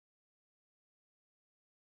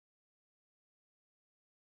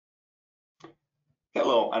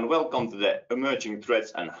Hello and welcome to the Emerging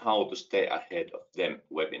Threats and How to Stay Ahead of Them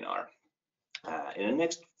webinar. In the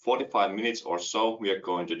next 45 minutes or so, we are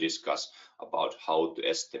going to discuss about how to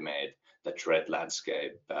estimate the threat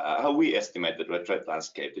landscape, how we estimate the threat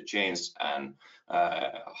landscape to change, and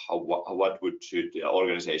what should the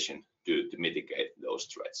organization do to mitigate those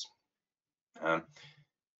threats.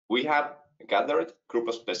 We have gathered a group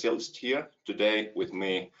of specialists here today with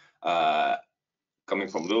me, coming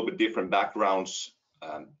from a little bit different backgrounds.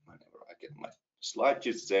 Whenever I get my slide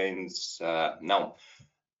change now,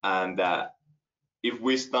 and if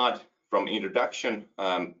we start from introduction,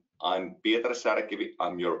 I'm Pietari Sarjakivi.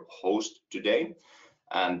 I'm your host today,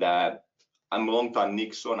 and I'm a long-time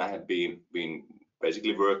Nixu, and I have been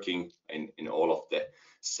basically working in all of the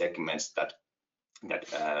segments that in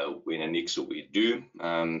a Nixu we do,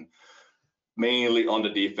 mainly on the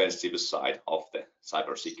defensive side of the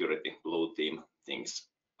cybersecurity blue team things.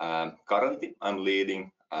 Currently, I'm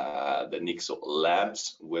leading the Nixu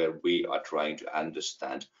labs, where we are trying to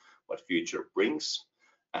understand what future brings,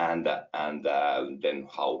 and then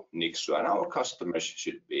how Nixu and our customers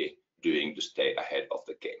should be doing to stay ahead of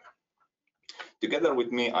the game. Together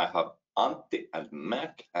with me, I have Antti and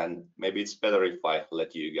Mac, and maybe it's better if I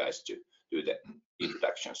let you guys to do the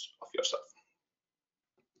introductions of yourself.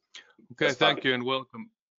 Okay, thank you and welcome.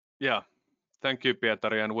 Yeah. Thank you,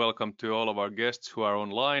 Pietari, and welcome to all of our guests who are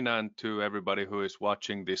online and to everybody who is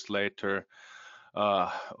watching this later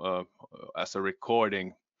as a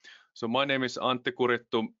recording. So my name is Antti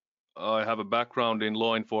Kurittu. I have a background in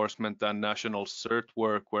law enforcement and national CERT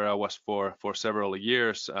work, where I was for several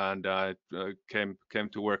years, and I came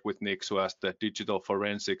to work with Nixu as the digital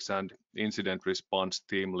forensics and incident response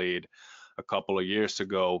team lead a couple of years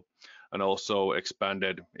ago, and also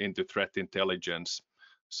expanded into threat intelligence.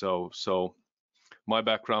 So my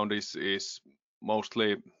background is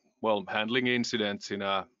mostly, well, handling incidents in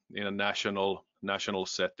a national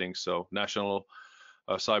setting. So national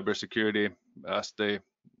cybersecurity, as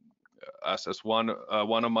one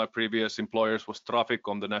of my previous employers was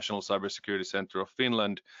Traficom, the National Cybersecurity Center of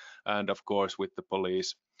Finland, and of course with the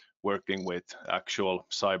police, working with actual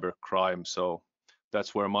cyber crime. So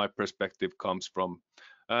that's where my perspective comes from.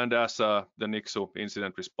 And as the Nixu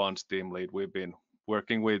incident response team lead, we've been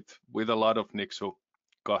working with a lot of Nixu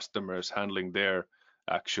customers, handling their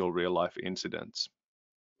actual real-life incidents.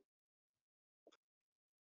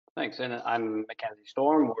 Thanks, and I'm Mackenzie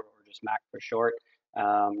Storm, or just Mac for short.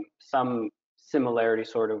 Some similarity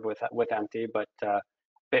sort of with Antti, but a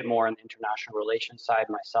bit more on the international relations side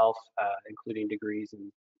myself, including degrees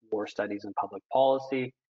in war studies and public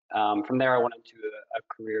policy. From there, I went into a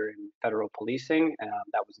career in federal policing.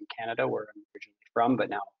 That was in Canada, where I'm originally from, but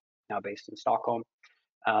now based in Stockholm.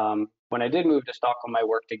 When I did move to Stockholm, I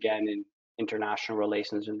worked again in international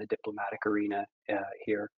relations in the diplomatic arena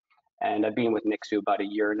here. And I've been with Nixu about a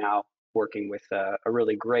year now, working with a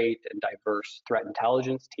really great and diverse threat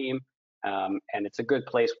intelligence team. And it's a good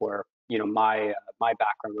place where, you know, my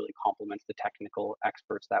background really complements the technical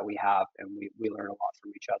experts that we have, and we learn a lot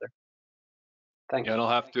from each other. Thanks. Yeah, and I'll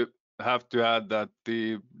have to add that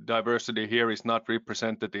the diversity here is not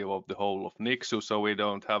representative of the whole of Nixu, so we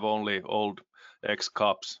don't have only old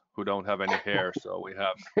ex-cops who don't have any hair, so we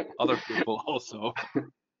have other people also.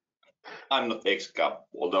 I'm not ex-cop,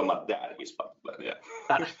 although my dad is, but yeah.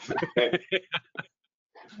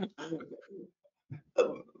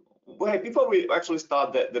 Well, before we actually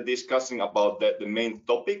start the discussing about the main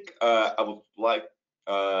topic, I would like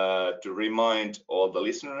to remind all the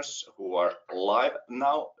listeners who are live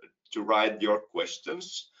now to write your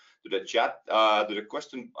questions to the chat, to the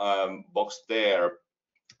question box there,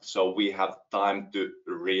 so we have time to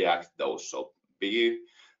react those. So be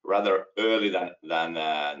rather early than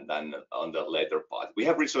on the later part. We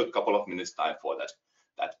have reserved a couple of minutes time for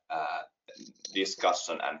that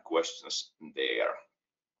discussion and questions there.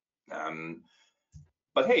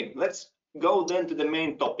 But hey, let's go then to the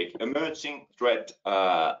main topic: emerging threat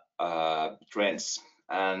trends.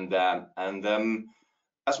 And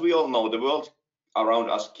as we all know, the world around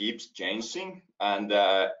us keeps changing and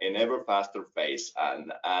in ever faster pace,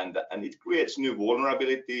 and it creates new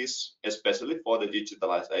vulnerabilities, especially for the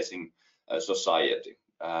digitalizing society.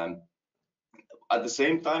 At the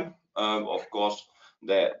same time, of course,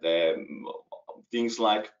 the things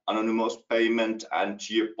like anonymous payment and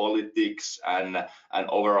geopolitics and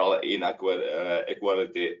overall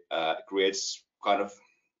inequality creates kind of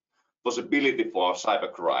possibility for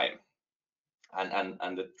cybercrime,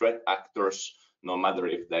 and the threat actors, no matter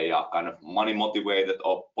if they are kind of money motivated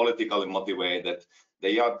or politically motivated,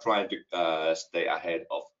 they are trying to stay ahead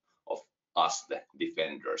of us, the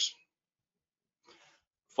defenders.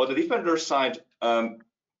 For the defender side, the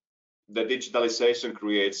digitalization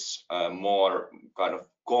creates more kind of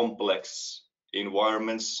complex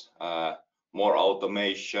environments, more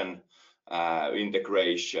automation,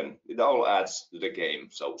 integration. It all adds to the game.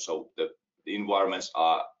 So the environments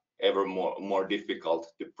are ever more difficult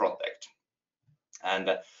to protect.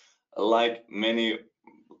 And like many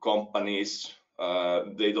companies,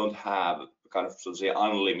 they don't have kind of, so to say,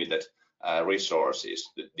 unlimited resources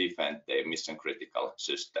to defend their mission critical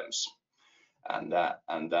systems. And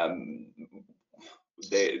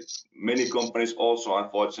many companies also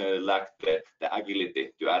unfortunately lack the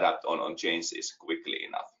agility to adapt on changes quickly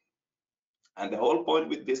enough. And the whole point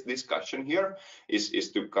with this discussion here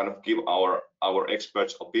is to kind of give our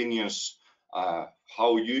experts' opinions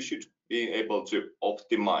how you should be able to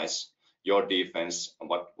optimize your defense,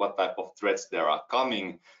 what type of threats there are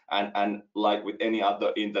coming, and like with any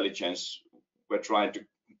other intelligence, we're trying to,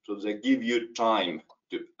 so to say, give you time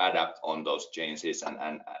to adapt on those changes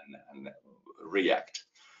and react.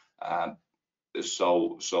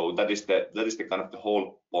 So that is the kind of the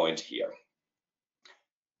whole point here.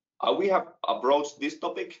 We have approached this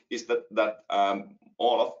topic is that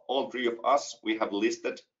all three of us, we have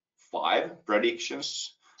listed 5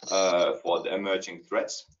 predictions for the emerging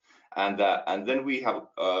threats, and then we have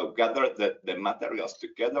gathered the materials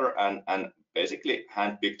together and basically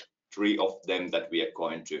handpicked 3 of them that we are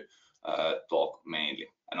going to talk mainly.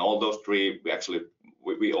 And all those 3,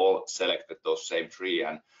 we all selected those same 3,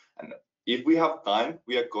 and if we have time,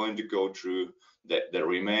 we are going to go through the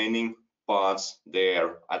remaining parts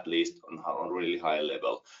there, at least on really high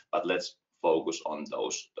level, but let's focus on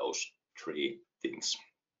those 3 things.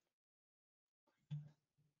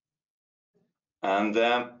 And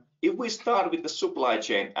if we start with the supply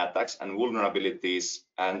chain attacks and vulnerabilities,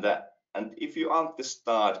 and if you want to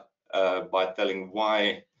start by telling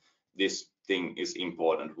why this thing is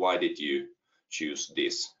important, why did you choose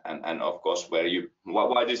this, and of course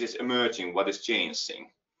why this is emerging, what is changing?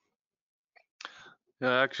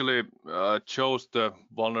 Yeah, I actually chose the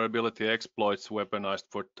vulnerability exploits weaponized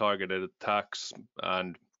for targeted attacks,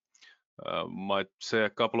 and might say a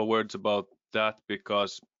couple of words about that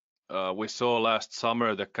because we saw last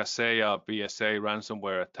summer the Kaseya BSA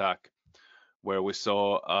ransomware attack, where we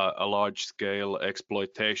saw a large-scale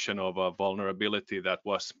exploitation of a vulnerability that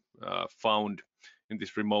was found in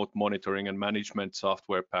this remote monitoring and management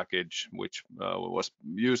software package, which was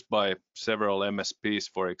used by several MSPs,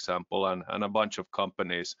 for example, and a bunch of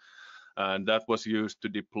companies. And that was used to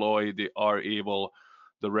deploy the REvil,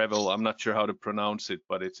 the REvil, I'm not sure how to pronounce it,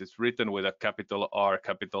 but it's written with a capital R,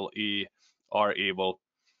 capital E, REvil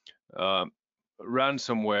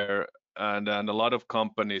ransomware, and a lot of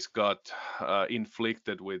companies got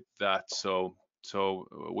inflicted with that. So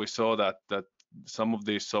we saw that some of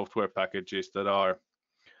these software packages that are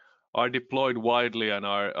deployed widely and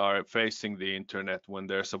are facing the internet, when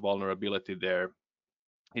there's a vulnerability there,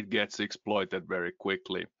 it gets exploited very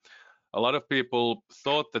quickly. A lot of people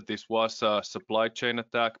thought that this was a supply chain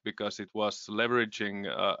attack because it was leveraging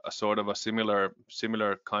a sort of a similar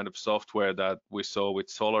kind of software that we saw with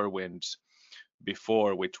SolarWinds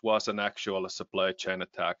before, which was an actual supply chain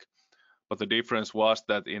attack. But the difference was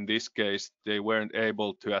that in this case, they weren't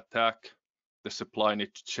able to attack the supply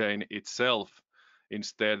chain itself.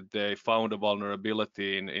 Instead, they found a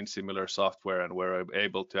vulnerability in similar software and were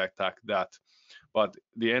able to attack that. But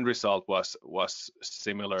the end result was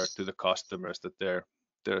similar to the customers, that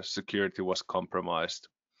their security was compromised.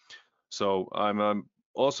 So I'm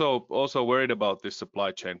also worried about this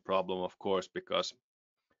supply chain problem, of course, because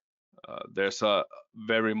there's a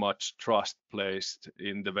very much trust placed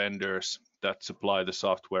in the vendors that supply the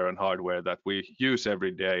software and hardware that we use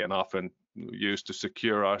every day and often use to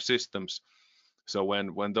secure our systems. So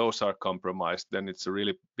when those are compromised, then it's a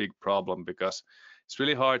really big problem, because it's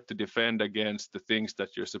really hard to defend against the things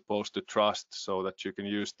that you're supposed to trust so that you can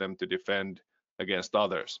use them to defend against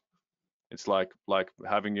others. It's like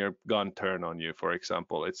having your gun turn on you, for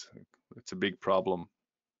example. It's a big problem.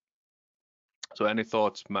 So any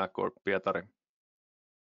thoughts, Mac or Pietari?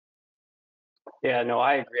 Yeah, no,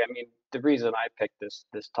 I agree. I mean, the reason I picked this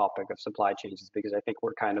topic of supply chains is because I think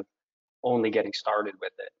we're kind of only getting started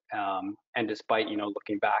with it. And despite,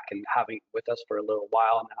 looking back and having it with us for a little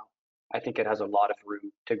while now, I think it has a lot of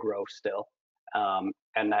room to grow still.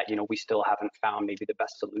 And that, we still haven't found maybe the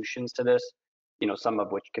best solutions to this, some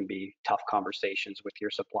of which can be tough conversations with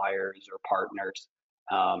your suppliers or partners.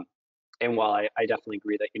 And while I definitely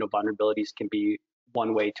agree that, vulnerabilities can be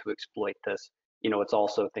one way to exploit this, it's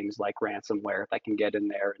also things like ransomware that can get in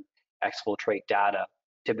there and exfiltrate data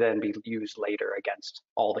to then be used later against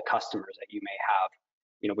all the customers that you may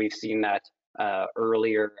have. We've seen that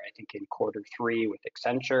earlier, I think in Q3 with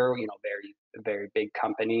Accenture, very big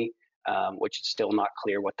company, which is still not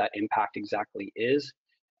clear what that impact exactly is.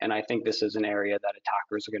 And I think this is an area that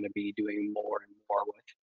attackers are going to be doing more and more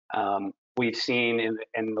with. We've seen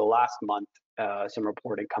in the last month some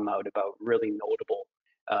reporting come out about really notable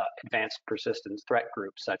advanced persistence threat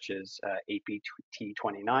groups such as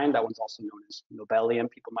APT29, that one's also known as Nobelium,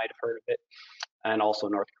 people might have heard of it, and also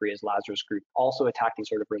North Korea's Lazarus group, also attacking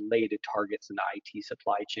sort of related targets in the IT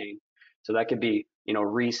supply chain. So that could be,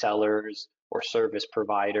 resellers or service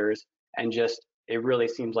providers, and just it really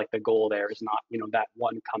seems like the goal there is not, that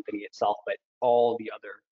one company itself, but all the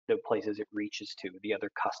places it reaches to, the other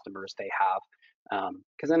customers they have.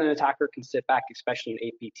 Because then an attacker can sit back, especially an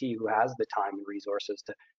APT who has the time and resources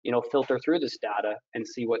to, filter through this data and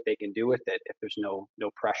see what they can do with it if there's no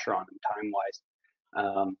pressure on them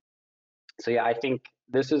time-wise. So yeah, I think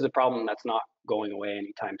this is a problem that's not going away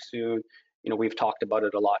anytime soon. We've talked about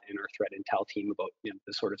it a lot in our threat intel team about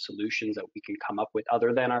the sort of solutions that we can come up with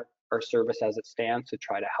other than our service as it stands to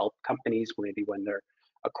try to help companies maybe when they're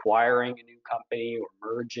acquiring a new company or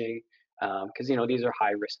merging, because these are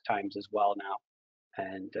high risk times as well now.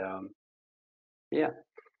 And yeah,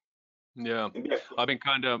 I've been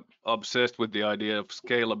kind of obsessed with the idea of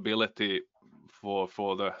scalability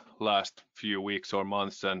for the last few weeks or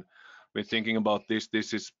months, and been thinking about this.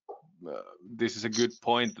 This is a good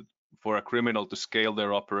point for a criminal to scale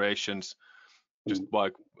their operations. Just by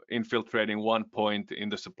infiltrating one point in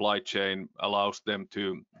the supply chain allows them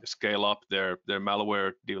to scale up their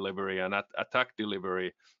malware delivery and attack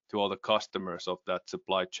delivery to all the customers of that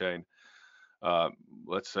supply chain.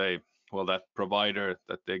 Let's say, that provider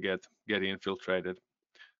that they get infiltrated.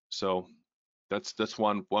 So that's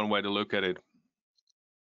one way to look at it.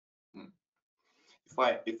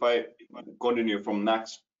 If I continue from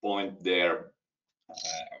Nach's point there,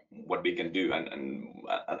 what we can do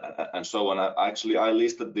and so on. I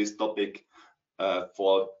listed this topic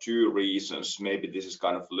for two reasons. Maybe this is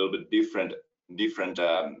kind of a little bit different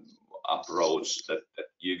approach that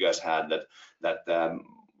you guys had. That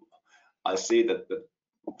I see that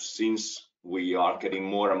since we are getting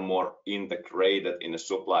more and more integrated in the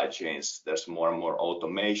supply chains, there's more and more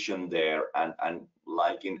automation there, and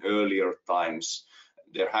like in earlier times,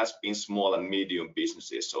 there has been small and medium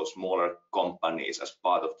businesses, so smaller companies as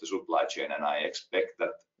part of the supply chain, and I expect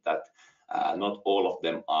that not all of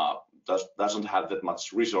them doesn't have that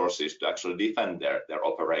much resources to actually defend their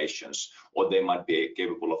operations, or they might be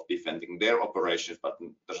capable of defending their operations, but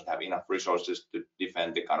doesn't have enough resources to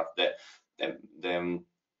defend the kind of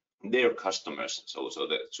their customers. So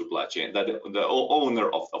the supply chain, the owner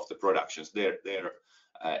of the productions, their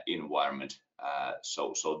environment.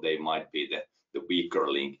 So they might be the weaker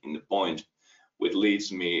link in the point, which leads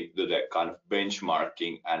me to the kind of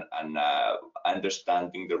benchmarking and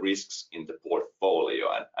understanding the risks in the portfolio.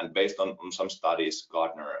 And based on some studies,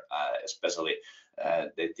 Gartner especially,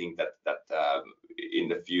 they think that in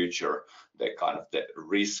the future, the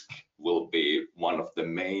risk will be one of the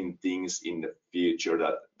main things in the future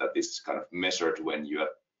that is kind of measured when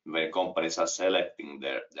companies are selecting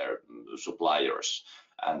their suppliers.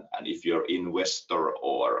 And if you're investor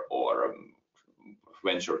or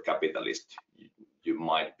venture capitalist, you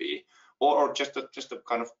might be, or just a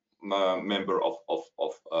kind of member of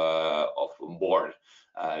board,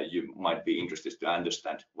 you might be interested to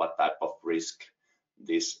understand what type of risk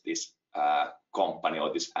this company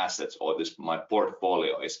or this assets or my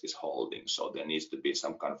portfolio is holding. So there needs to be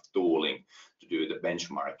some kind of tooling to do the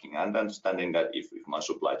benchmarking and understanding that if my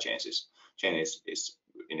supply chain is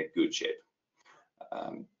in a good shape.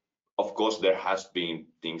 Of course, there has been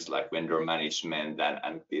things like vendor management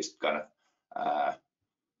and this kind of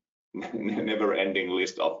never-ending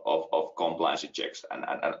list of compliance checks and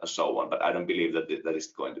so on. But I don't believe that is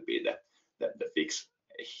going to be the fix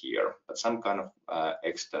here. But some kind of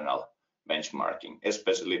external benchmarking,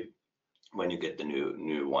 especially when you get the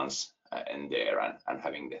new ones in there and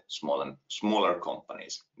having the smaller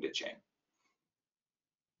companies in the chain.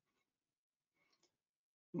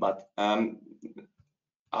 But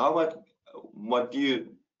what do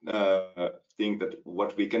you think that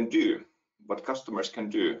what we can do, what customers can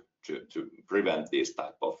do to prevent these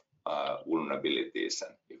type of vulnerabilities?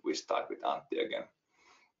 And if we start with Antti again.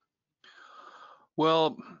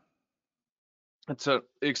 Well, it's an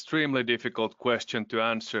extremely difficult question to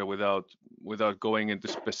answer without going into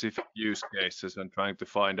specific use cases and trying to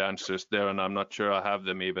find answers there. And I'm not sure I have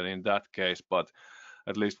them even in that case, but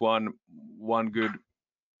at least one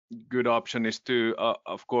good option is to,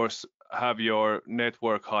 of course, have your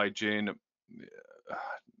network hygiene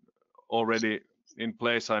already in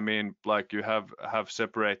place, I mean, like you have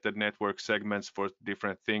separated network segments for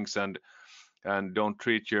different things, and don't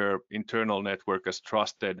treat your internal network as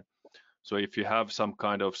trusted. So if you have some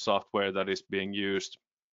kind of software that is being used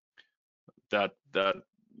that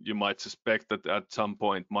you might suspect that at some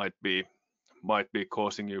point might be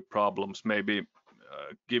causing you problems, maybe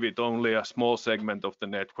give it only a small segment of the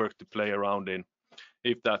network to play around in,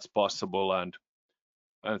 if that's possible, and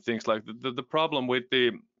things like the problem with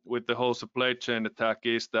the whole supply chain attack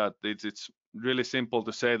is that it's really simple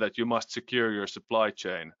to say that you must secure your supply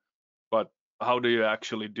chain, but how do you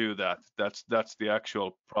actually do that? That's the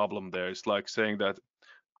actual problem there. It's like saying that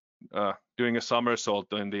doing a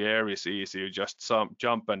somersault in the air is easy. You just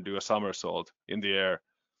jump and do a somersault in the air.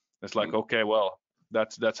 It's like, okay, well,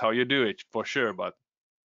 that's how you do it for sure, but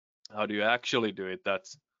how do you actually do it?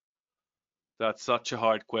 That's such a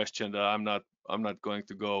hard question that I'm not going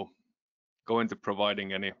to go into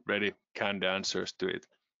providing any ready canned answers to it.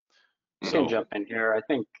 I can jump in here. I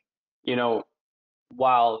think,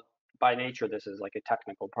 while by nature this is like a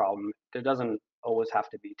technical problem, there doesn't always have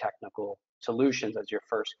to be technical solutions as your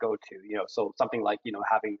first go-to. So something like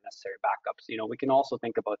having necessary backups. We can also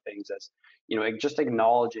think about things as just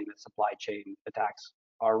acknowledging that supply chain attacks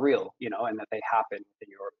are real, and that they happen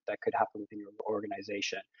that could happen within your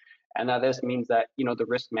organization, and that this means that the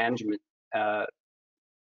risk management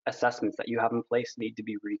assessments that you have in place need to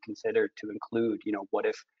be reconsidered to include what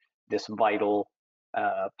if this vital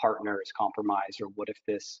partner is compromised, or what if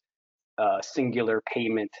this singular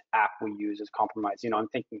payment app we use is compromised. I'm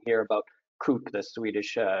thinking here about Coop, the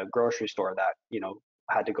Swedish grocery store that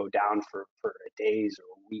had to go down for days or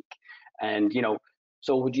a week, and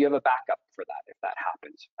so would you have a backup for that if that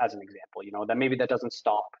happens, as an example? That maybe that doesn't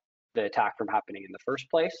stop the attack from happening in the first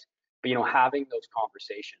place, but having those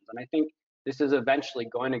conversations. And I think this is eventually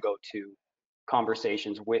going to go to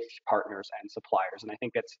conversations with partners and suppliers, and I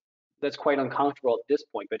think that's quite uncomfortable at this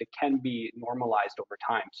point, but it can be normalized over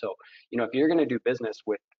time. So, if you're going to do business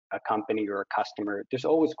with a company or a customer, there's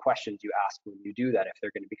always questions you ask when you do that if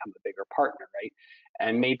they're going to become a bigger partner, right?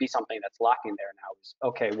 And maybe something that's lacking there now is,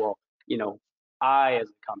 okay, well, I, as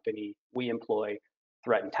a company, we employ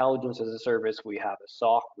threat intelligence as a service, we have a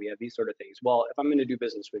SOC, we have these sort of things. Well, if I'm going to do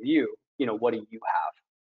business with you, what do you have?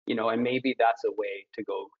 And maybe that's a way to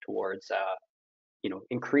go towards,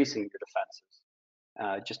 increasing your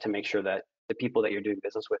defenses, just to make sure that the people that you're doing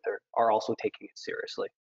business with are also taking it seriously.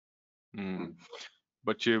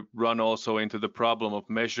 But you run also into the problem of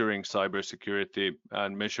measuring cybersecurity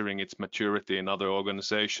and measuring its maturity in other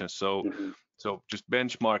organizations. So, so just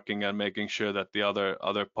benchmarking and making sure that the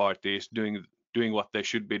other party is doing what they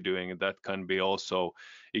should be doing, that can be also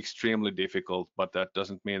extremely difficult. But that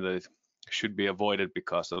doesn't mean that it should be avoided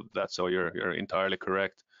because of that. So you're entirely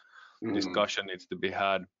correct. Discussion needs to be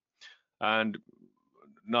had, and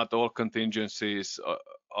not all contingencies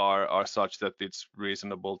are such that it's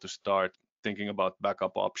reasonable to start thinking about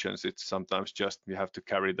backup options. It's sometimes just you have to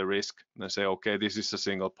carry the risk and say, okay, this is a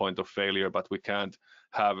single point of failure, but we can't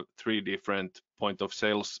have 3 different point of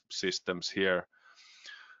sales systems here,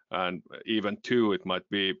 and even 2, it might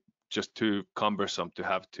be just too cumbersome to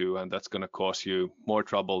have 2, and that's going to cause you more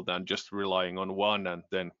trouble than just relying on one and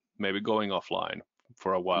then maybe going offline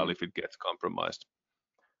for a while if it gets compromised.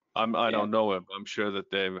 I don't know. I'm sure that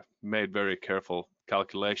they've made very careful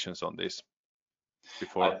calculations on this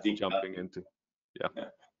before jumping into.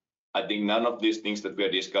 I think none of these things that we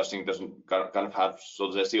are discussing doesn't kind of have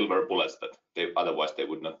so the silver bullets that otherwise they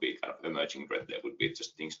would not be kind of emerging threat. They would be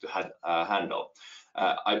just things to handle.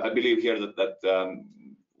 I believe here that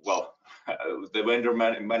well, the vendor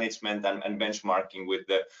management and benchmarking with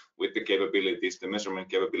the capabilities, the measurement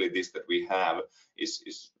capabilities that we have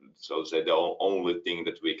is so to say the only thing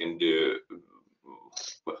that we can do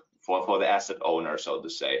for the asset owner, so to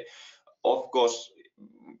say. Of course,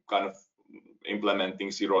 kind of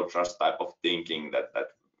implementing zero trust type of thinking that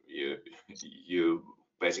you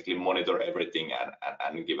basically monitor everything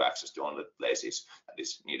and give access to only places that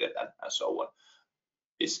is needed and so on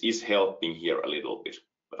is helping here a little bit.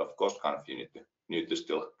 But of course, kind of you need to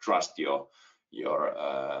still trust your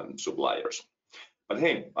suppliers. But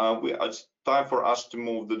hey, it's time for us to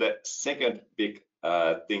move to the second big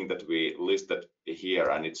thing that we listed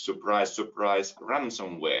here, and it's surprise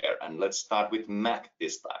ransomware. And let's start with Mac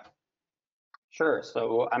this time. Sure.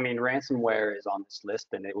 So, I mean, ransomware is on this list,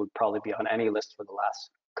 and it would probably be on any list for the last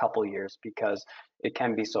couple years because it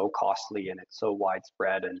can be so costly and it's so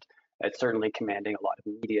widespread, and it's certainly commanding a lot of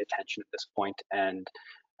media attention at this point. And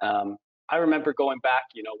I remember going back,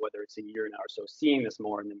 whether it's a year now or so, seeing this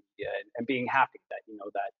more in the media and being happy that,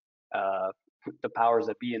 that the powers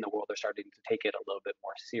that be in the world are starting to take it a little bit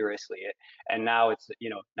more seriously. And now it's,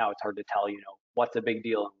 now it's hard to tell, what's a big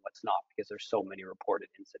deal and what's not, because there's so many reported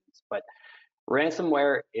incidents. But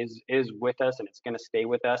ransomware is with us, and it's going to stay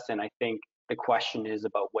with us. And I think the question is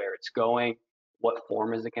about where it's going. What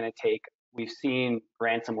form is it going to take? We've seen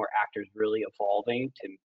ransomware actors really evolving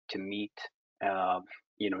to meet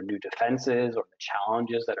new defenses or the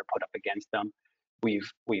challenges that are put up against them.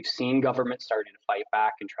 We've seen governments starting to fight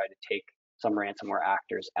back and try to take some ransomware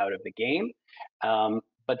actors out of the game,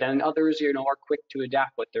 but then others are quick to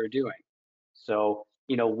adapt what they're doing. So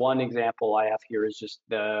one example I have here is just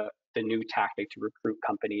the new tactic to recruit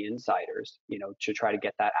company insiders, to try to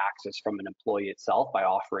get that access from an employee itself by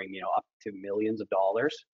offering up to millions of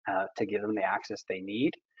dollars to give them the access they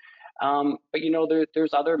need. But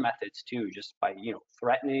there's other methods too, just by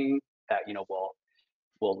threatening that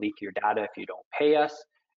we'll leak your data if you don't pay us.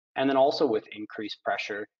 And then also with increased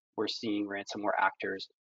pressure, we're seeing ransomware actors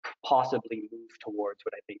possibly move towards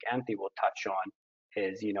what I think Antti will touch on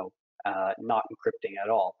is not encrypting at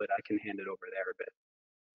all. But I can hand it over there a bit.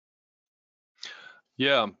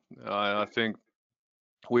 Yeah, I think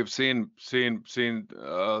we've seen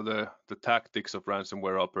the tactics of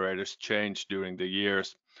ransomware operators change during the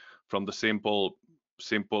years, from the simple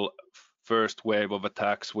first wave of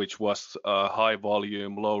attacks, which was high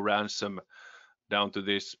volume, low ransom, down to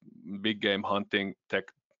this big game hunting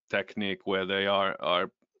technique where they are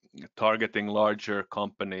targeting larger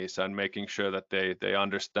companies and making sure that they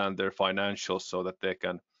understand their financials so that they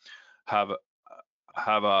can have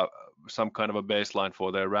some kind of a baseline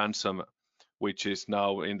for their ransom, which is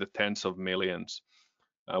now in the tens of millions.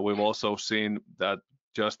 We've also seen that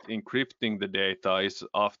just encrypting the data is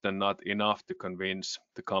often not enough to convince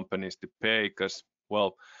the companies to pay, because,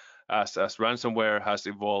 well, as ransomware has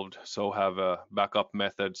evolved, so have backup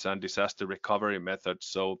methods and disaster recovery methods.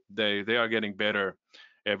 So they are getting better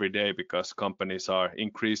every day, because companies are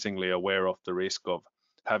increasingly aware of the risk of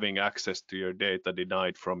having access to your data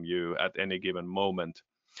denied from you at any given moment.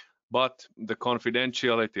 But the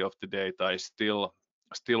confidentiality of the data is still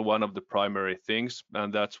one of the primary things,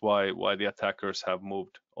 and that's why the attackers have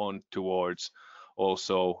moved on towards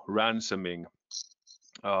also ransoming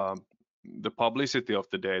the publicity of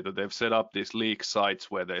the data. They've set up these leak sites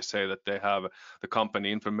where they say that they have the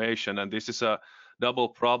company information, and this is a double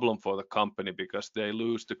problem for the company, because they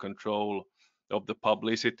lose the control of the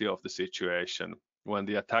publicity of the situation when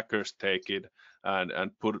the attackers take it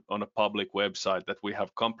and put it on a public website that we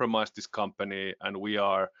have compromised this company and we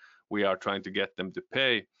are trying to get them to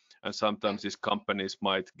pay. And sometimes these companies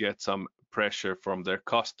might get some pressure from their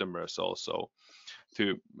customers also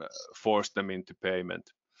to force them into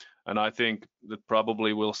payment. And I think that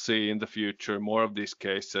probably we'll see in the future more of these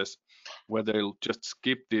cases where they'll just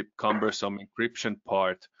skip the cumbersome encryption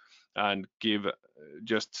part and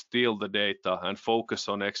just steal the data and focus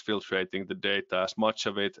on exfiltrating the data, as much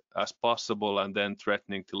of it as possible, and then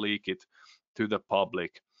threatening to leak it to the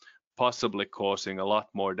public, possibly causing a lot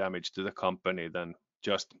more damage to the company than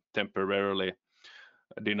just temporarily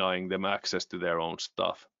denying them access to their own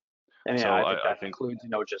stuff. And yeah, so I think includes,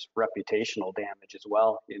 just reputational damage as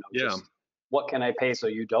well. Just what can I pay so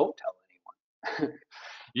you don't tell anyone?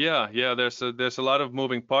 Yeah, there's a lot of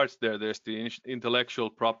moving parts there. There's the intellectual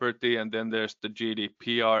property, and then there's the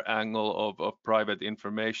GDPR angle of private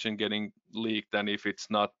information getting leaked, and if it's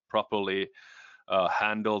not properly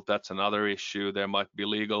handled, that's another issue. There might be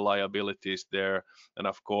legal liabilities there, and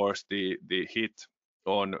of course the hit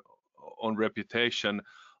on reputation.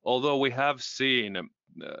 Although we have seen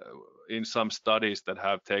in some studies that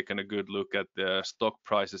have taken a good look at the stock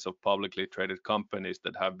prices of publicly traded companies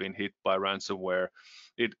that have been hit by ransomware,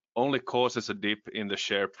 it only causes a dip in the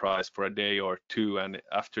share price for a day or two, and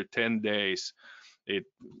after 10 days it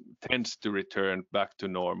tends to return back to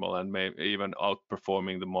normal and may even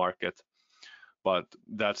outperforming the market. But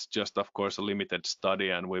that's just, of course, a limited study,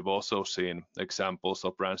 and we've also seen examples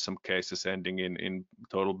of ransom cases ending in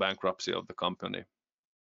total bankruptcy of the company.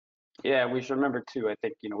 Yeah, we should remember too, I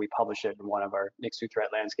think, we publish it in one of our Nixu threat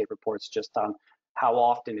landscape reports, just on how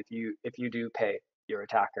often, if you do pay your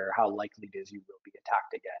attacker, how likely it is you will be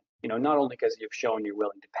attacked again. Not only because you've shown you're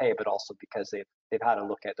willing to pay, but also because they've had a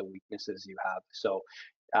look at the weaknesses you have. So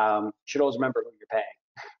should always remember who you're paying.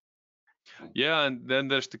 Yeah, and then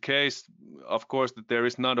there's the case, of course, that there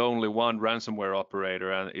is not only one ransomware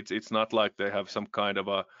operator, and it's not like they have some kind of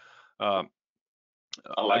a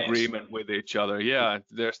agreement with each other. Yeah,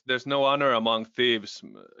 there's no honor among thieves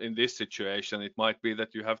in this situation. It might be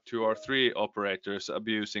that you have 2 or 3 operators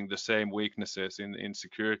abusing the same weaknesses in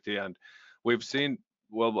security, and we've seen,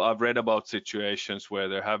 well, I've read about situations where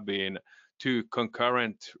there have been two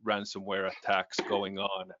concurrent ransomware attacks going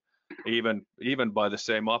on, even by the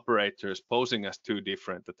same operators posing as two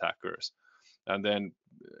different attackers. And then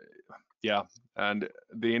and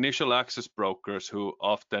the initial access brokers who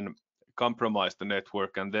often compromise the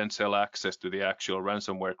network and then sell access to the actual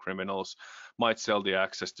ransomware criminals might sell the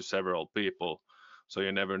access to several people. So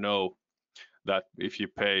you never know that if you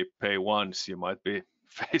pay once, you might be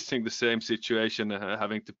facing the same situation and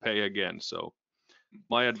having to pay again. So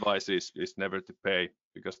my advice is never to pay,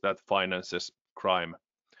 because that finances crime.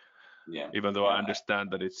 Yeah. Even though I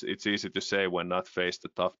understand that it's easy to say when not faced a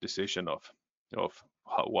tough decision of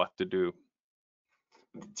what to do.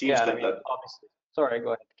 Yeah, I mean, obviously. Sorry, go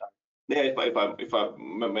ahead, Pietari. Yeah, if I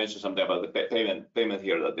mention something about the payment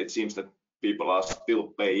here, that it seems that people are still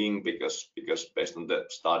paying because based on the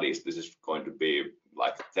studies, this is going to be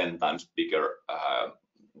like 10 times bigger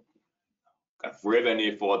kind of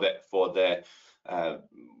revenue for the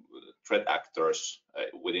threat actors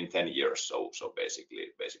within 10 years. So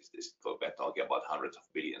basically this, we're talking about hundreds of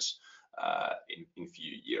billions in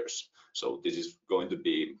few years. So this is going to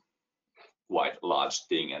be quite large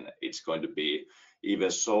thing, and it's going to be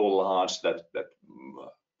even so large that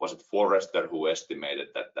was it Forrester who estimated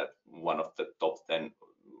that one of the top 10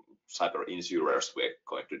 cyber insurers were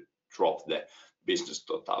going to drop the business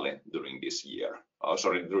totally during this year.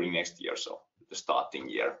 During next year, so the starting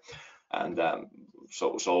year. And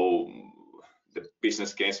so the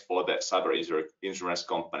business case for the cyber insurance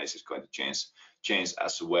companies is going to change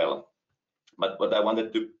as well. But what I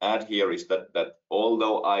wanted to add here is that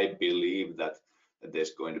although I believe that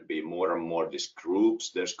there's going to be more and more these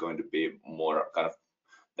groups, there's going to be more kind of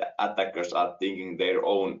the attackers are thinking their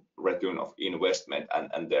own return of investment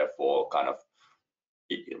and therefore kind of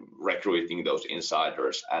recruiting those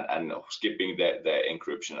insiders and skipping the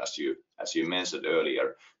encryption as you mentioned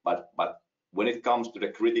earlier. But when it comes to the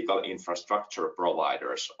critical infrastructure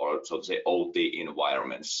providers, or so to say OT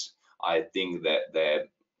environments, I think that the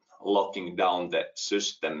locking down the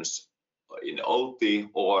systems in OT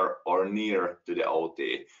or near to the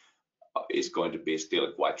OT is going to be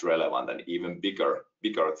still quite relevant and even bigger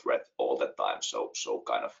threat all the time. So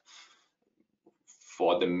kind of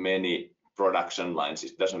for the many production lines,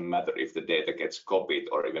 it doesn't matter if the data gets copied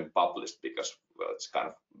or even published, because well, it's kind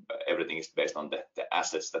of everything is based on the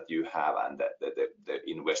assets that you have and the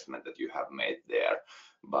investment that you have made there.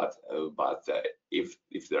 But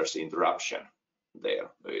if there's interruption there,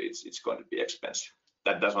 it's going to be expensive.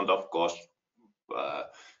 That doesn't, of course,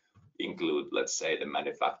 include, let's say, the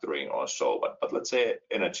manufacturing or so, but let's say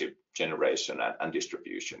energy generation and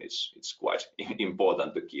distribution, it's quite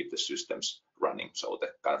important to keep the systems running. So the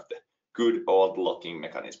kind of the good old locking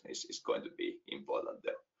mechanism is going to be important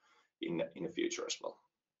there in the future as well.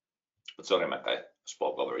 But sorry, Mac, I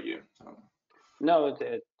spoke over you. No,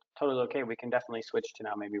 it's totally okay. We can definitely switch to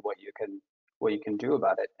now maybe what you can do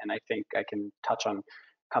about it. And I think I can touch on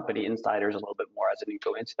company insiders a little bit more as I didn't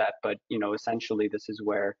go into that. But you know, essentially, this is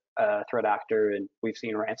where a threat actor, and we've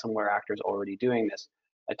seen ransomware actors already doing this,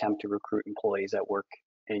 attempt to recruit employees that work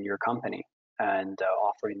in your company and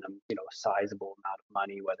offering them, you know, a sizable amount of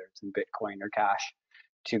money, whether it's in Bitcoin or cash,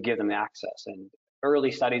 to give them access. And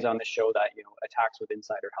early studies on this show that, you know, attacks with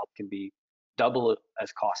insider help can be double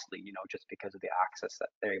as costly, you know, just because of the access that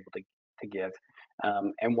they're able to give.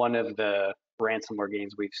 And one of the ransomware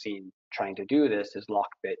games we've seen trying to do this is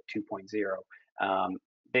Lockbit 2.0.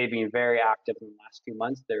 They've been very active in the last few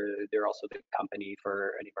months. They're also the company,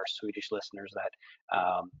 for any of our Swedish listeners, that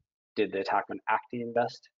did the attack on Acti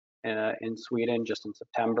Invest in Sweden just in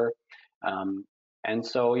September. And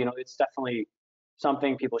so, you know, it's definitely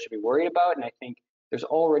something people should be worried about. And I think there's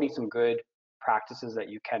already some good practices that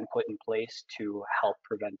you can put in place to help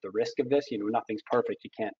prevent the risk of this. You know, nothing's perfect.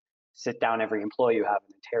 You can't sit down every employee you have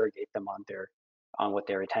and interrogate them on what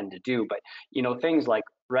they intend to do. But, you know, things like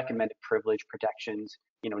recommended privilege protections,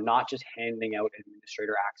 you know, not just handing out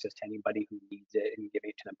administrator access to anybody who needs it and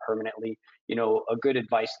giving it to them permanently. You know, a good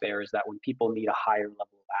advice there is that when people need a higher level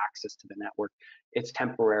of access to the network, it's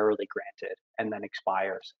temporarily granted and then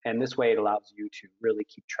expires. And this way it allows you to really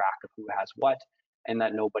keep track of who has what, and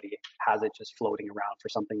that nobody has it just floating around for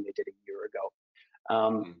something they did a year ago.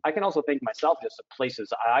 I can also think myself just of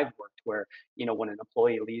places I've worked where, you know, when an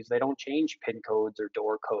employee leaves, they don't change PIN codes or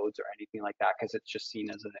door codes or anything like that because it's just seen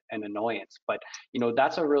as an annoyance. But, you know,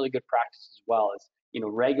 that's a really good practice as well, as, you know,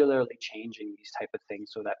 regularly changing these type of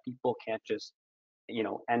things so that people can't just, you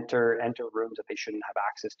know, enter rooms that they shouldn't have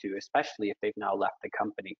access to, especially if they've now left the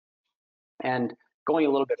company. And going a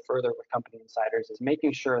little bit further with company insiders is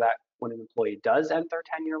making sure that when an employee does end their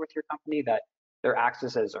tenure with your company, that their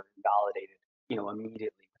accesses are invalidated, you know,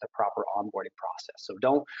 immediately the proper onboarding process. So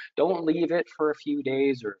don't leave it for a few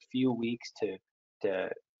days or a few weeks to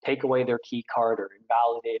take away their key card or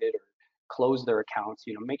invalidate it or close their accounts.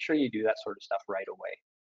 Make sure you do that sort of stuff right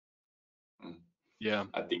away. Yeah,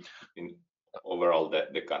 I think in overall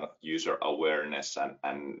the kind of user awareness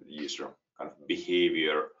and user kind of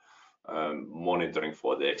behavior monitoring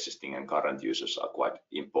for the existing and current users are quite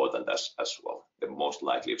important as well. The most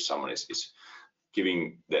likely if someone is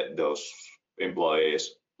giving those employees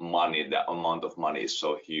money, the amount of money is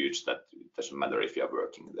so huge that it doesn't matter if you're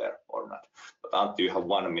working there or not. But Antti, you have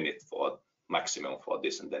 1 minute for maximum for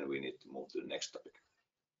this, and then we need to move to the next topic.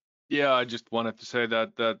 Yeah, I just wanted to say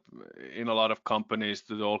that in a lot of companies,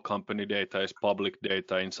 that all company data is public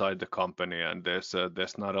data inside the company, and there's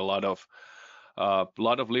not a lot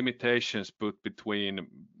of limitations put between,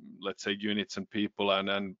 let's say, units and people,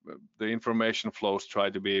 and the information flows try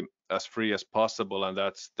to be as free as possible, and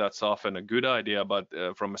that's often a good idea. But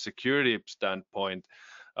from a security standpoint,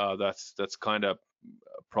 that's kind of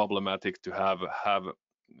problematic to have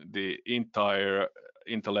the entire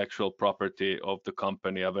intellectual property of the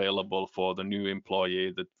company available for the new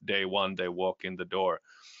employee the day one they walk in the door.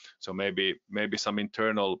 So maybe some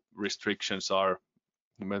internal restrictions are,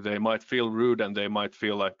 they might feel rude and they might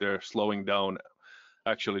feel like they're slowing down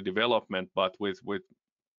actually development, but with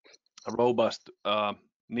a robust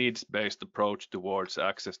needs-based approach towards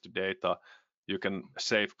access to data, you can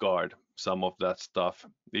safeguard some of that stuff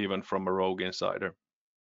even from a rogue insider.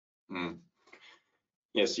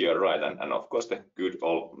 Yes, you're right, and of course the good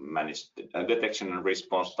old managed detection and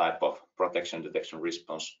response type of protection detection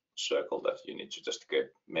response circle that you need to just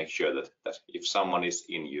make sure that if someone is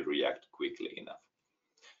in, you react quickly enough.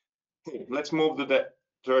 Okay, let's move to the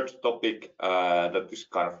third topic. That is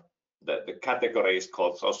kind of the category is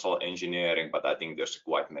called social engineering, but I think there's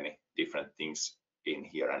quite many different things in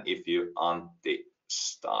here. And if you, Antti,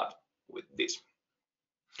 start with this.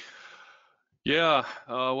 Yeah,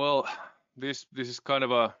 well, this is kind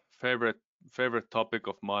of a favorite topic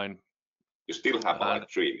of mine. You still have like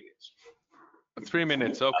 3 minutes. 3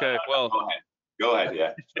 minutes, okay. Well, go ahead.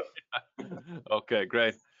 Yeah. Sure. Okay,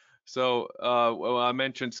 great. So, well, I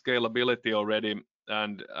mentioned scalability already,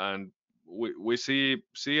 and we see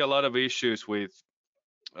a lot of issues with,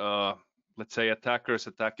 let's say, attackers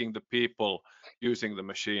attacking the people using the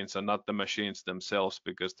machines and not the machines themselves,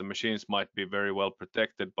 because the machines might be very well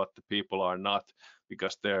protected, but the people are not,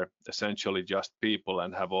 because they're essentially just people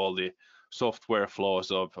and have all the software flaws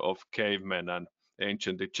of cavemen and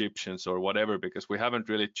ancient Egyptians or whatever, because we haven't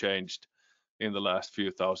really changed in the last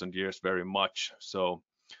few thousand years very much. So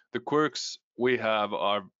the quirks we have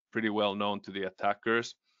are pretty well known to the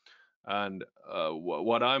attackers. And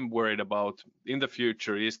what I'm worried about in the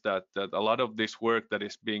future is that a lot of this work that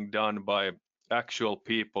is being done by actual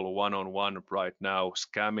people one-on-one right now,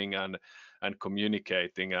 scamming and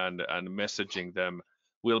communicating and messaging them,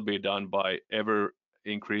 will be done by ever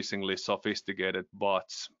increasingly sophisticated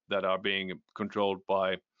bots that are being controlled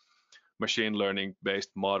by machine learning based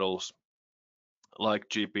models like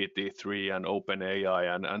GPT-3 and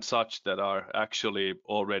OpenAI and such, that are actually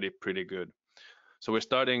already pretty good. So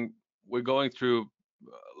we're going through,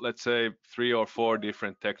 let's say, 3 or 4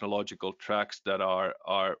 different technological tracks that are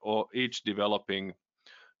each developing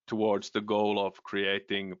towards the goal of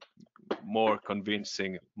creating more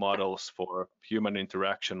convincing models for human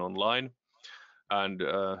interaction online, and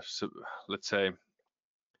so, let's say,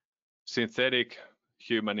 synthetic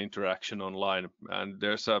human interaction online. And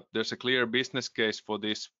there's a clear business case for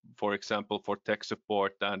this, for example, for tech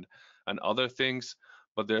support and other things,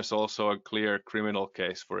 but there's also a clear criminal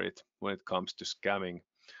case for it when it comes to scamming.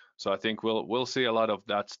 So I think we'll see a lot of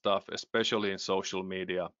that stuff, especially in social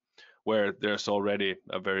media, where there's already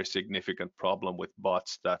a very significant problem with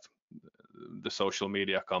bots that the social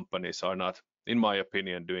media companies are not, in my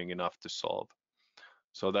opinion, doing enough to solve.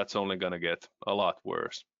 So that's only going to get a lot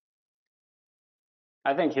worse.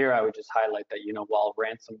 I think here I would just highlight that, while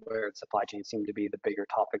ransomware and supply chain seem to be the bigger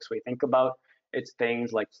topics we think about, it's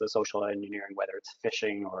things like the social engineering, whether it's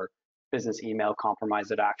phishing or business email compromise,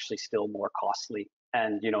 that are actually still more costly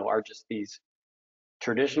and, are just these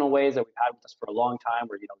traditional ways that we've had with us for a long time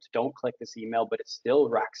where, don't click this email, but it still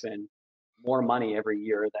racks in more money every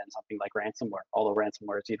year than something like ransomware, although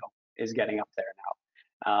ransomware is, is getting up there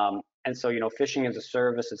now. And so, phishing as a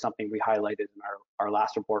service is something we highlighted in our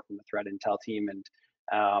last report from the threat intel team. And,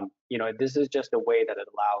 this is just a way that it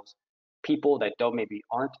allows people that maybe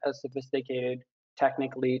aren't as sophisticated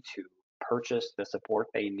technically to purchase the support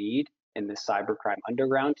they need in this cybercrime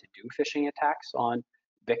underground to do phishing attacks on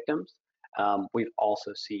victims. We've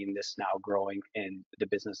also seen this now growing in the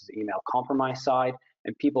business email compromise side,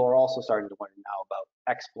 and people are also starting to learn now about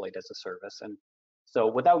exploit as a service. And so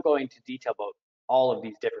without going into detail about all of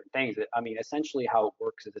these different things, I mean, essentially how it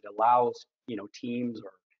works is it allows, teams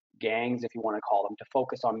or gangs, if you want to call them, to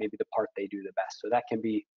focus on maybe the part they do the best. So that can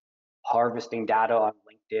be harvesting data on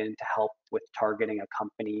LinkedIn to help with targeting a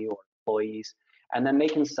company or employees. And then they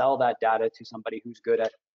can sell that data to somebody who's good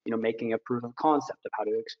at, making a proof of concept of how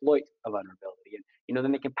to exploit a vulnerability. And,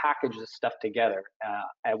 then they can package this stuff together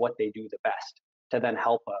at what they do the best to then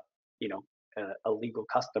help a legal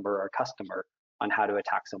customer or customer on how to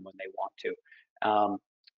attack someone they want to.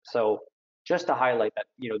 So just to highlight that,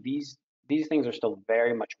 these things are still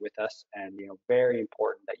very much with us, and very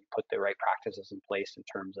important that you put the right practices in place in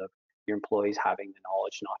terms of your employees having the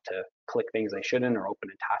knowledge not to click things they shouldn't or open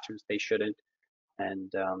attachments they shouldn't.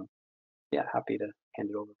 And yeah, happy to hand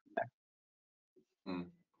it over from there.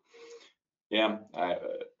 Yeah,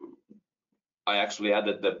 I actually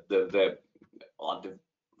added the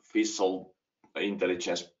artificial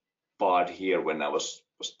intelligence part here when I was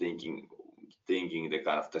thinking the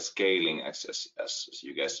kind of the scaling as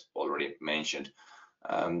you guys already mentioned.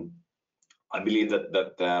 I believe that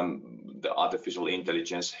the artificial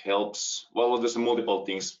intelligence helps. Well, there's multiple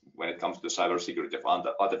things when it comes to cybersecurity of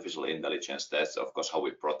artificial intelligence. That's of course how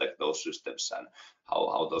we protect those systems and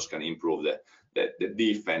how those can improve the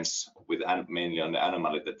defense with mainly on the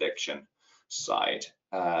anomaly detection side.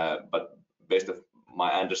 But based on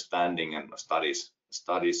my understanding and studies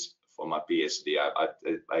for my PhD,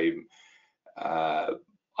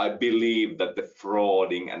 I believe that the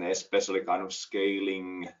frauding and especially kind of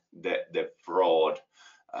scaling the fraud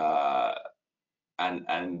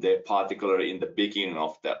and the particularly in the beginning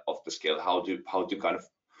of the scale, how to kind of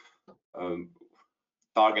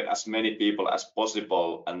target as many people as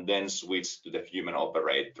possible and then switch to the human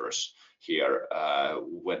operators here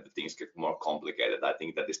when the things get more complicated. I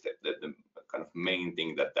think that is the kind of main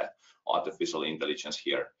thing that the artificial intelligence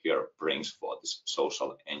here brings for this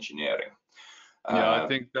social engineering. Yeah, I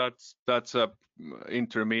think that's a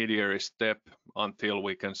intermediary step until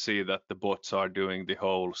we can see that the bots are doing the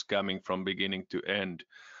whole scamming from beginning to end,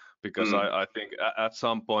 because I think at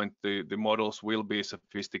some point the models will be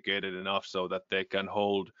sophisticated enough so that they can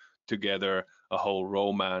hold together a whole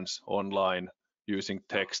romance online using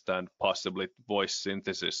text and possibly voice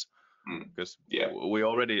synthesis. Because we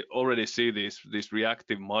already see these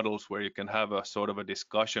reactive models where you can have a sort of a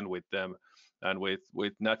discussion with them, and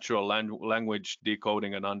with natural language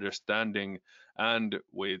decoding and understanding, and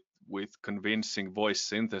with convincing voice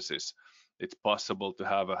synthesis, it's possible to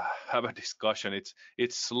have a discussion.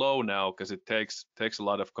 It's slow now because it takes a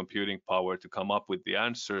lot of computing power to come up with the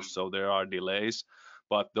answers, so there are delays,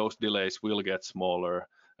 but those delays will get smaller,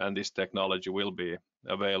 and this technology will be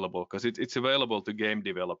available because it's available to game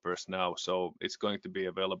developers now, so it's going to be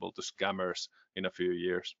available to scammers in a few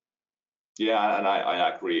years. Yeah, and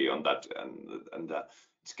I agree on that, and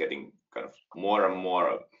it's getting kind of more and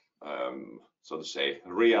more, so to say,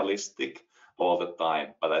 realistic all the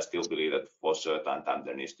time. But I still believe that for certain time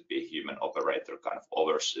there needs to be a human operator kind of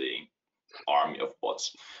overseeing army of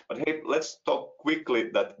bots. But hey, let's talk quickly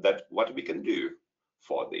that what we can do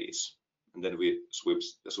for these, and then we switch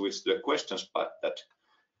to the questions, but that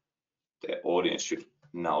the audience should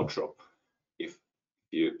now drop if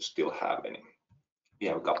you still have any. We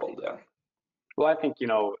have a couple there. Well, I think, the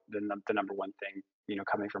number one thing,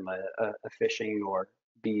 coming from a phishing or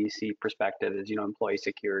BEC perspective is, employee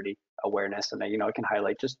security awareness. And then, it can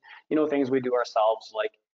highlight just, things we do ourselves,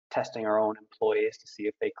 like testing our own employees to see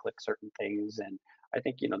if they click certain things. And I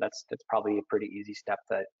think, that's probably a pretty easy step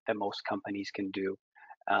that most companies can do.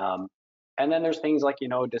 And then there's things like,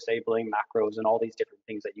 disabling macros and all these different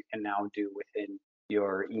things that you can now do within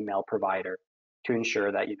your email provider to ensure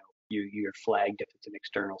that, you're flagged if it's an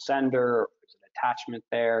external sender or if there's an attachment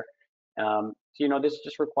there. So, this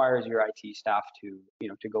just requires your IT staff to,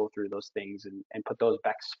 to go through those things and put those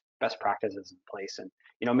best practices in place. And,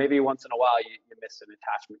 maybe once in a while you miss an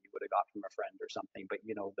attachment you would have got from a friend or something, but,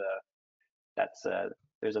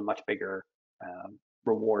 there's a much bigger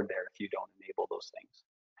reward there if you don't enable those things.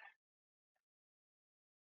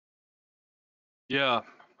 Yeah,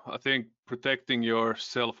 I think protecting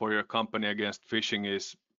yourself or your company against phishing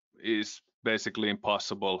is basically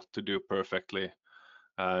impossible to do perfectly,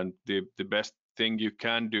 and the best thing you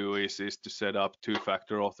can do is to set up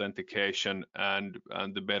two-factor authentication, and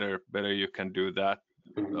the better you can do that,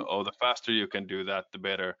 or the faster you can do that, the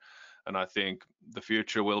better. And I think the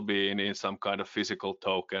future will be in some kind of physical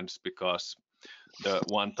tokens, because the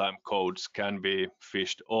one-time codes can be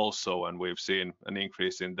phished also, and we've seen an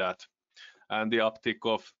increase in that. And the uptick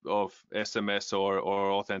of SMS or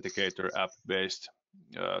authenticator app-based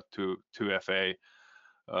 2FA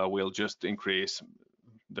will just increase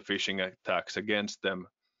the phishing attacks against them.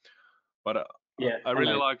 But Yeah, I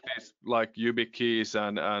really like these like YubiKeys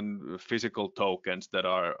and physical tokens that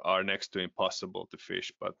are next to impossible to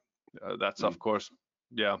phish. But that's of course,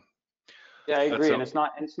 yeah. Yeah, I agree, and it's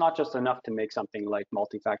not just enough to make something like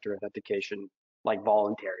multi-factor authentication like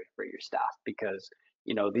voluntary for your staff, because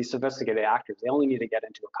you know these sophisticated actors, they only need to get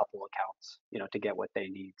into a couple accounts, you know, to get what they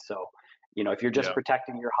need. So, you know, if you're just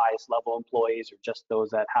protecting your highest level employees or just those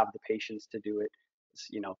that have the patience to do it,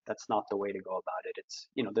 you know, that's not the way to go about it. It's,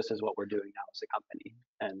 you know, this is what we're doing now as a company,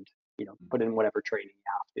 and you know, put in whatever training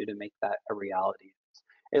you have to make that a reality.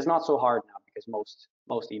 It's not so hard now because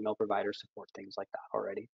most email providers support things like that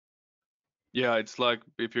already. Yeah, it's like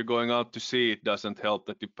if you're going out to sea, it doesn't help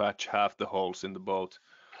that you patch half the holes in the boat.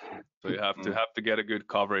 So you have to get a good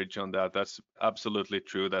coverage on that. That's absolutely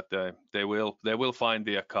true that they will find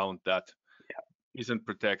the account that isn't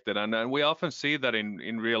protected. And we often see that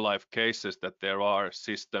in real life cases that there are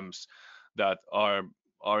systems that are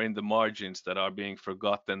in the margins that are being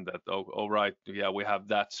forgotten, that oh right, yeah, we have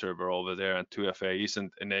that server over there and 2FA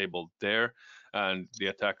isn't enabled there, and the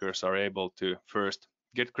attackers are able to first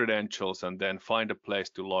get credentials and then find a place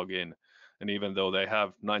to log in. And even though they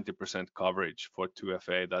have 90% coverage for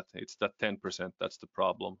 2FA, that it's that 10% that's the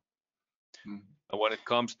problem. And when it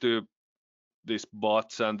comes to these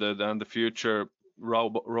bots and the future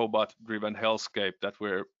robot-driven hellscape that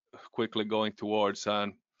we're quickly going towards,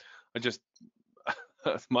 and I just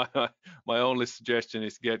my only suggestion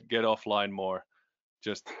is get offline more,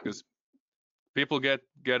 just because people get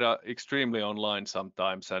extremely online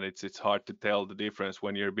sometimes, and it's hard to tell the difference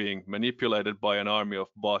when you're being manipulated by an army of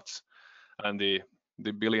bots and the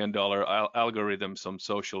billion-dollar algorithms on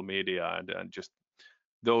social media, and just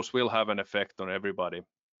those will have an effect on everybody.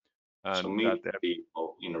 And so meet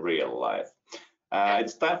people in real life.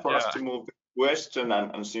 It's time for us to move to the question,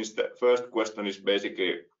 and since the first question is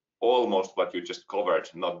basically almost what you just covered,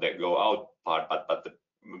 not the go out part, but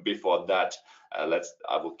before that,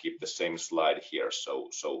 I will keep the same slide here. So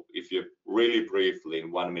if you really briefly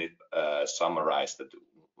in 1 minute summarize that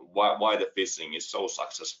why the phishing is so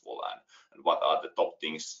successful, and what are the top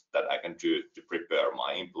things that I can do to prepare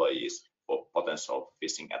my employees for potential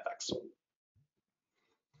phishing attacks.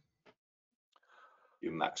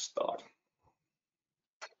 You Max start.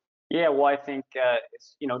 Yeah, well, I think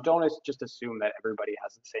you know, don't just assume that everybody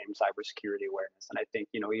has the same cybersecurity awareness. And I think,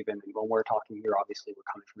 you know, even when we're talking here, obviously we're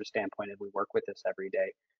coming from a standpoint of we work with this every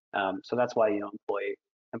day. So that's why, you know,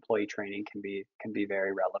 employee training can be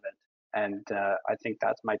very relevant. And I think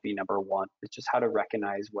that might be number one. It's just how to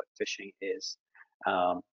recognize what phishing is.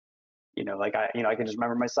 You know, like I can just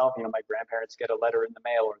remember myself. You know, my grandparents get a letter in the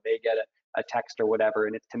mail, or they get a text or whatever,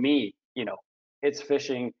 and to me, you know, it's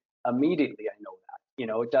phishing immediately. I know that. You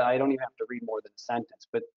know, I don't even have to read more than a sentence,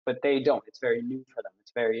 but they don't. It's very new for them.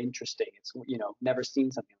 It's very interesting. It's, you know, never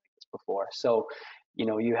seen something like this before. So, you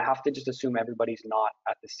know, you have to just assume everybody's not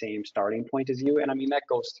at the same starting point as you. And I mean, that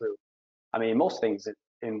goes through, I mean, most things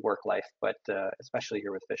in work life, but especially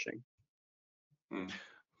here with phishing.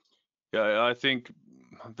 Yeah, I think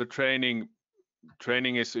the training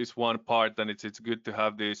is one part, and it's good to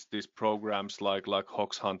have these programs like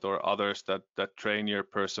Hox Hunt or others that train your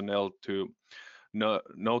personnel to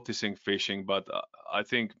noticing phishing. But I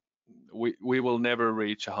think we will never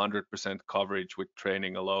reach 100% coverage with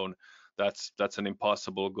training alone. That's an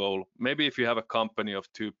impossible goal. Maybe if you have a company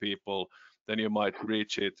of 2 people, then you might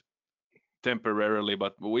reach it temporarily,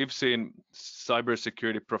 but we've seen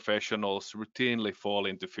cybersecurity professionals routinely fall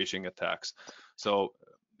into phishing attacks. So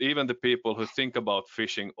even the people who think about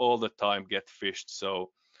phishing all the time get phished. So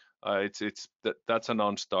that's a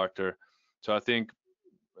non-starter. So I think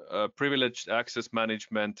privileged access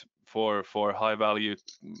management for high value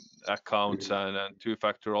accounts and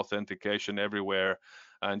 2-factor authentication everywhere,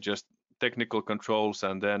 and just technical controls,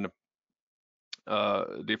 and then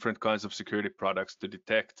different kinds of security products to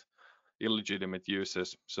detect illegitimate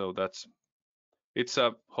uses. So it's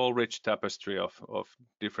a whole rich tapestry of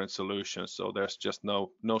different solutions. So there's just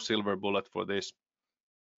no silver bullet for this.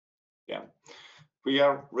 Yeah, we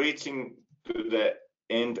are reaching to the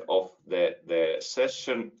end of the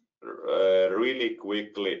session. Really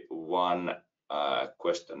quickly, one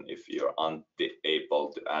question, if you're Antti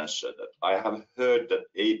able to answer that. I have heard that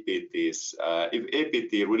APTs, if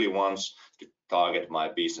APT really wants to target my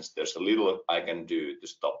business, there's a little I can do to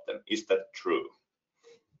stop them. Is that true?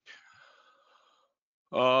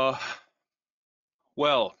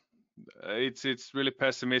 Well, it's really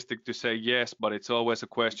pessimistic to say yes, but it's always a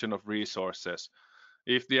question of resources.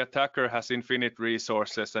 If the attacker has infinite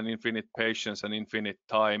resources and infinite patience and infinite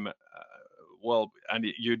time, well, and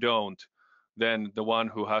you don't, then the one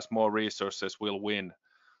who has more resources will win.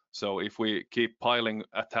 So if we keep piling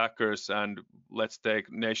attackers, and let's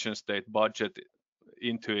take nation state budget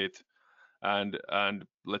into it, and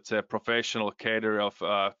let's say a professional cadre of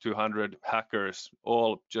 200 hackers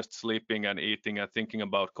all just sleeping and eating and thinking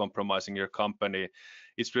about compromising your company,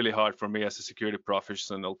 it's really hard for me as a security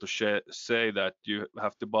professional to say that you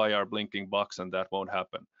have to buy our blinking box and that won't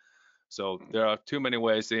happen. So there are too many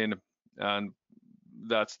ways in, and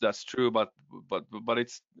that's true, but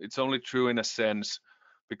it's only true in a sense,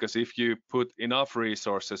 because if you put enough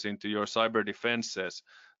resources into your cyber defenses,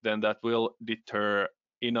 then that will deter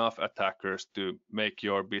enough attackers to make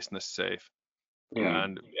your business safe.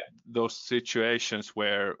 And those situations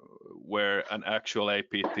where an actual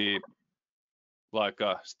APT, like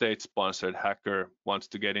a state-sponsored hacker, wants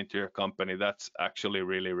to get into your company, that's actually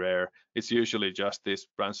really rare. It's usually just these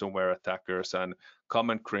ransomware attackers and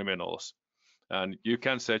common criminals. And you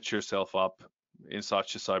can set yourself up in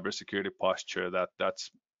such a cybersecurity posture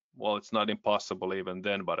that's, well, it's not impossible even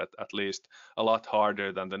then, but at least a lot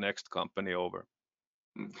harder than the next company over.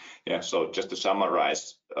 Yeah, so just to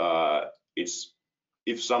summarize, it's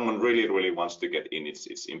if someone really wants to get in,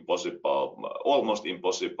 it's impossible, almost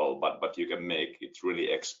impossible, but you can make it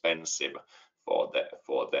really expensive for the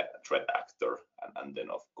threat actor, and then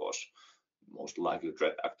of course most likely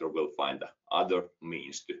threat actor will find other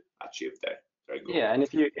means to achieve their goal. Yeah, and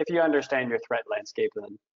if you understand your threat landscape,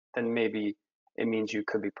 then maybe it means you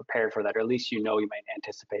could be prepared for that, or at least you might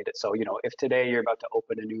anticipate it. So if today you're about to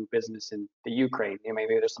open a new business in the Ukraine,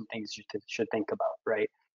 maybe there's some things you should think about, right?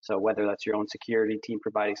 So whether that's your own security team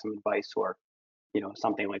providing some advice, or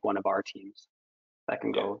something like one of our teams, that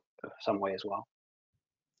can go some way as well.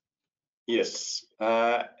 Yes.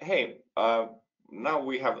 Hey, now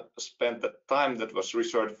we have spent the time that was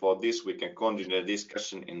reserved for this. We can continue the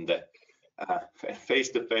discussion in the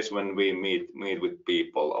face-to-face when we meet with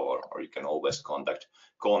people, or you can always contact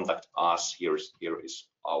us. Here is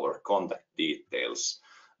our contact details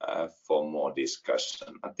for more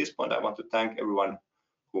discussion. At this point, I want to thank everyone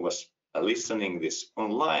who was listening this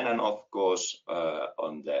online, and of course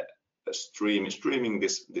on the streaming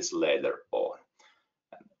this later on.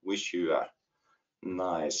 And wish you a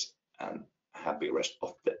nice and happy rest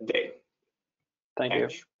of the day. Thank you.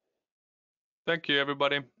 Thank you,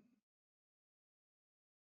 everybody.